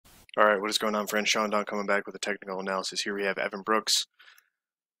All right, what is going on, friends? Sean Don coming back with a technical analysis. Here we have Evan Brooks.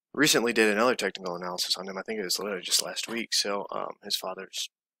 Recently did another technical analysis on him. I think it was literally just last week. So his father's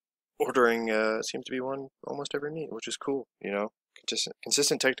ordering seems to be one almost every meet, which is cool. You know,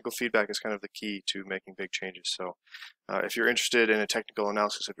 consistent technical feedback is kind of the key to making big changes. So if you're interested in a technical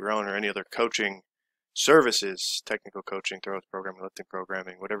analysis of your own or any other coaching services, technical coaching, throws programming, lifting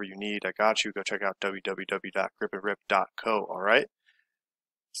programming, whatever you need, I got you. Go check out www.gripandrip.co. All right.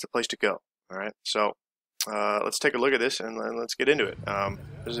 It's the place to go. All right, so let's take a look at this and let's get into it.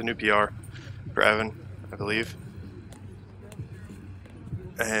 This is a new PR for Evan, I believe.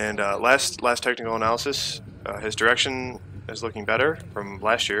 And last technical analysis, his direction is looking better from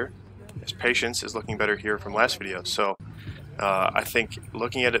last year. His patience is looking better here from last video. So I think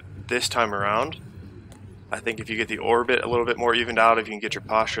looking at it this time around, I think if you get the orbit a little bit more evened out, if you can get your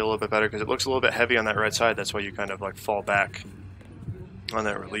posture a little bit better, because it looks a little bit heavy on that right side, that's why you kind of like fall back on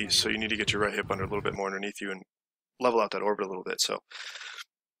that release. So you need to get your right hip under a little bit more underneath you and level out that orbit a little bit. So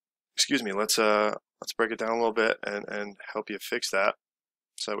excuse me, let's break it down a little bit and help you fix that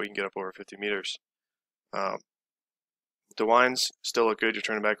so that we can get up over 50 meters. The winds still look good. You're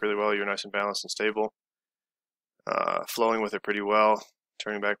turning back really well. You're nice and balanced and stable. Flowing with it pretty well,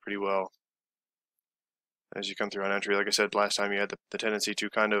 turning back pretty well as you come through on entry. Like I said last time, you had the tendency to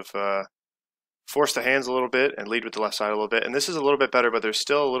kind of force the hands a little bit and lead with the left side a little bit. And this is a little bit better, but there's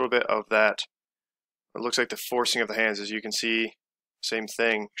still a little bit of that. It looks like the forcing of the hands. As you can see, same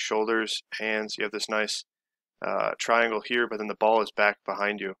thing, shoulders, hands. You have this nice triangle here, but then the ball is back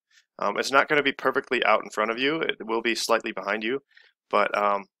behind you. It's not going to be perfectly out in front of you. It will be slightly behind you. But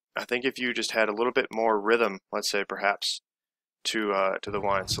I think if you just had a little bit more rhythm, let's say perhaps, to the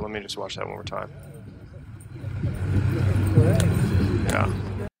wind. So let me just watch that one more time. Yeah.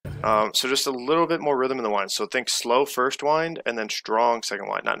 So just a little bit more rhythm in the wind. So think slow first wind and then strong second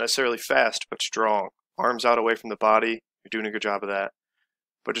wind. Not necessarily fast, but strong. Arms out away from the body. You're doing a good job of that.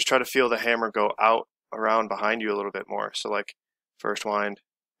 But just try to feel the hammer go out around behind you a little bit more. So like first wind,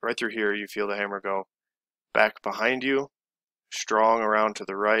 right through here, you feel the hammer go back behind you, strong around to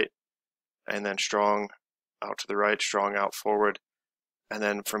the right, and then strong out to the right, strong out forward. And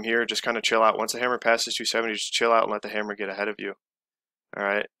then from here, just kind of chill out. Once the hammer passes 270, just chill out and let the hammer get ahead of you. All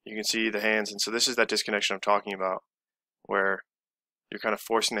right, you can see the hands, and so this is that disconnection I'm talking about, where you're kind of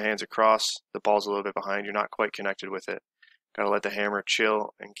forcing the hands across, the ball's a little bit behind, you're not quite connected with it. Got to let the hammer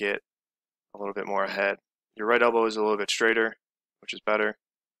chill and get a little bit more ahead. Your right elbow is a little bit straighter, which is better.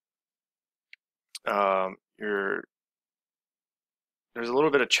 There's a little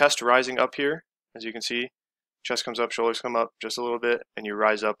bit of chest rising up here, as you can see. Chest comes up, shoulders come up just a little bit, and you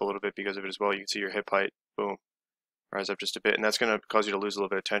rise up a little bit because of it as well. You can see your hip height, boom, rise up just a bit, and that's going to cause you to lose a little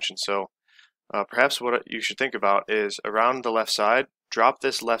bit of tension. So perhaps what you should think about is around the left side, drop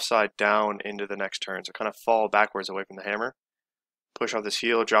this left side down into the next turn. So kind of fall backwards away from the hammer. Push off this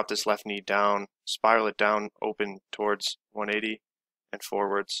heel, drop this left knee down, spiral it down, open towards 180 and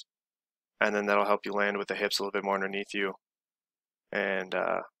forwards. And then that'll help you land with the hips a little bit more underneath you and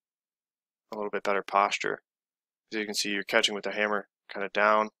a little bit better posture. As you can see, you're catching with the hammer kind of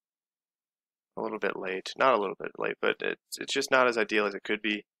down. A little bit late, not a little bit late, but it's just not as ideal as it could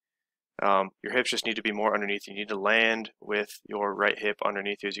be. Your hips just need to be more underneath. You need to land with your right hip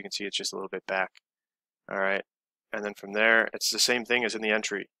underneath you. As you can see, it's just a little bit back. All right, and then from there, it's the same thing as in the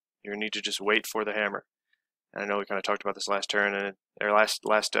entry. You need to just wait for the hammer. And I know we kind of talked about this last turn or last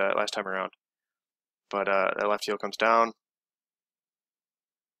time around, but that left heel comes down,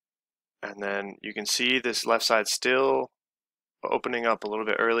 and then you can see this left side still opening up a little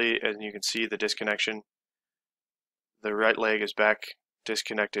bit early, and you can see the disconnection. The right leg is back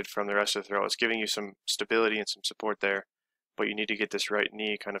disconnected from the rest of the throw. It's giving you some stability and some support there, but you need to get this right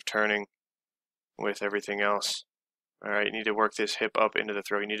knee kind of turning with everything else. All right, you need to work this hip up into the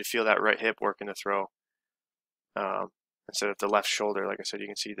throw. You need to feel that right hip work in the throw instead of the left shoulder. Like I said, you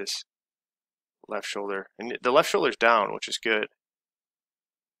can see this left shoulder, and the left shoulder's down, which is good.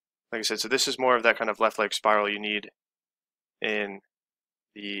 Like I said, so this is more of that kind of left leg spiral you need in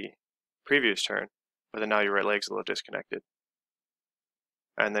the previous turn, but then now your right leg's a little disconnected.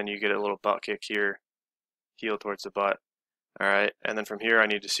 And then you get a little butt kick here, heel towards the butt. All right, and then from here I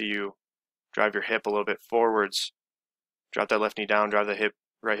need to see you drive your hip a little bit forwards, drop that left knee down, drive the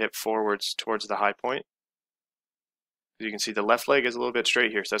right hip forwards towards the high point. As you can see, the left leg is a little bit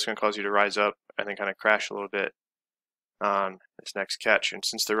straight here, so that's going to cause you to rise up and then kind of crash a little bit on this next catch. And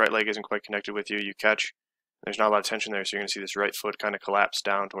since the right leg isn't quite connected with you, you catch. There's not a lot of tension there, so you're going to see this right foot kind of collapse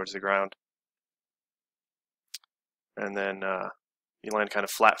down towards the ground. And then you land kind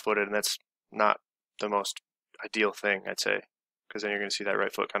of flat-footed, and that's not the most ideal thing, I'd say, because then you're going to see that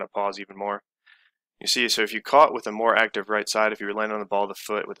right foot kind of pause even more. You see, so if you caught with a more active right side, if you were landing on the ball of the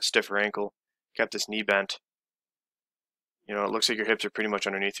foot with a stiffer ankle, kept this knee bent, you know, it looks like your hips are pretty much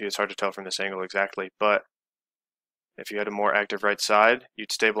underneath you. It's hard to tell from this angle exactly, but if you had a more active right side,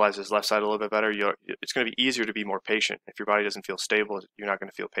 you'd stabilize this left side a little bit better. It's going to be easier to be more patient. If your body doesn't feel stable, you're not going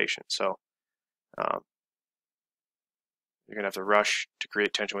to feel patient. So you're going to have to rush to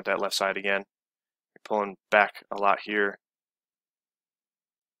create tension with that left side again. You're pulling back a lot here.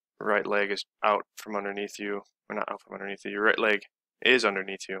 Right leg is out from underneath you, or not out from underneath you. Your right leg is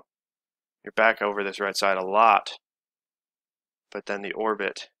underneath you. You're back over this right side a lot, but then the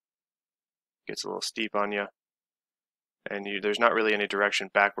orbit gets a little steep on you, and there's not really any direction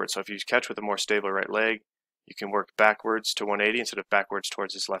backwards. So if you catch with a more stable right leg, you can work backwards to 180 instead of backwards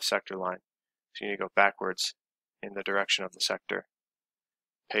towards this left sector line. So you need to go backwards in the direction of the sector.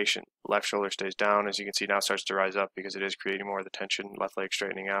 Patient. Left shoulder stays down. As you can see now, starts to rise up because it is creating more of the tension. Left leg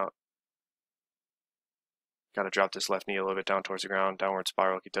straightening out. Got to drop this left knee a little bit down towards the ground. Downward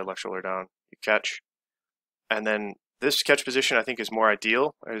spiral. Keep that left shoulder down. You catch. And then this catch position I think is more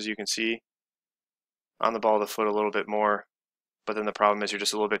ideal, as you can see, on the ball of the foot a little bit more. But then the problem is you're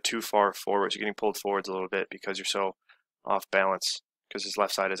just a little bit too far forward. You're getting pulled forwards a little bit because you're so off balance, because his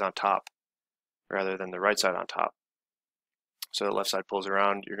left side is on top rather than the right side on top. So the left side pulls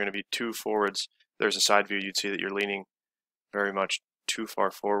around. You're going to be too forwards. There's a side view. You'd see that you're leaning very much too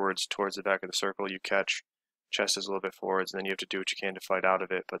far forwards towards the back of the circle. You catch. Chest is a little bit forwards, and then you have to do what you can to fight out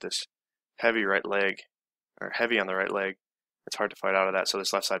of it. But this heavy right leg, or heavy on the right leg, it's hard to fight out of that. So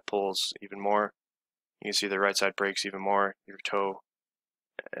this left side pulls even more. You can see the right side breaks even more. Your toe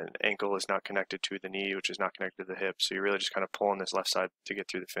and ankle is not connected to the knee, which is not connected to the hip. So you're really just kind of pulling this left side to get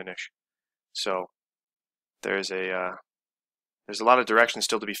through the finish. So there's a lot of direction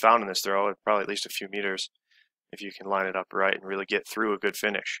still to be found in this throw, probably at least a few meters, if you can line it up right and really get through a good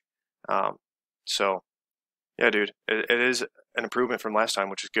finish. So yeah, dude, it is an improvement from last time,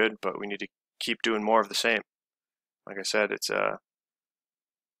 which is good, but we need to keep doing more of the same. Like I said, it's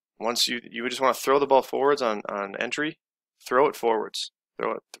once you just want to throw the ball forwards on entry, throw it forwards.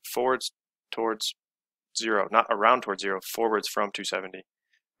 Throw it forwards towards zero, not around towards zero, forwards from 270.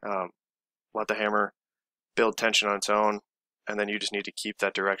 Let the hammer build tension on its own, and then you just need to keep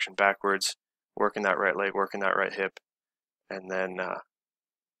that direction backwards, working that right leg, working that right hip, and then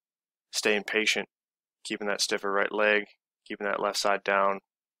staying patient, keeping that stiffer right leg, keeping that left side down,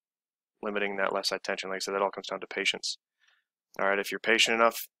 limiting that left side tension. Like I said, that all comes down to patience. All right, if you're patient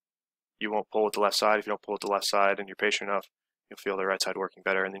enough, you won't pull with the left side. If you don't pull with the left side and you're patient enough, you'll feel the right side working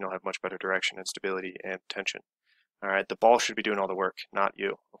better, and then you'll have much better direction and stability and tension. All right, the ball should be doing all the work, not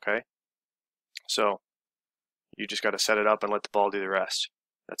you, okay? So you just got to set it up and let the ball do the rest.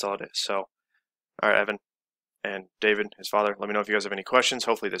 That's all it is. So, all right, Evan and David, his father, let me know if you guys have any questions.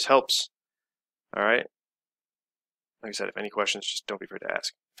 Hopefully this helps. All right. Like I said, if any questions, just don't be afraid to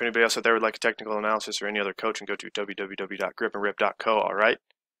ask. If anybody else out there would like a technical analysis or any other coaching, go to www.gripandrip.co, all right?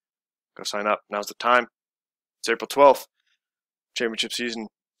 Go sign up. Now's the time. It's April 12th. Championship season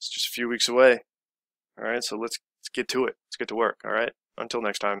is just a few weeks away. All right, so let's get to it. Let's get to work, all right? Until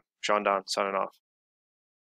next time, Sean Don, signing off.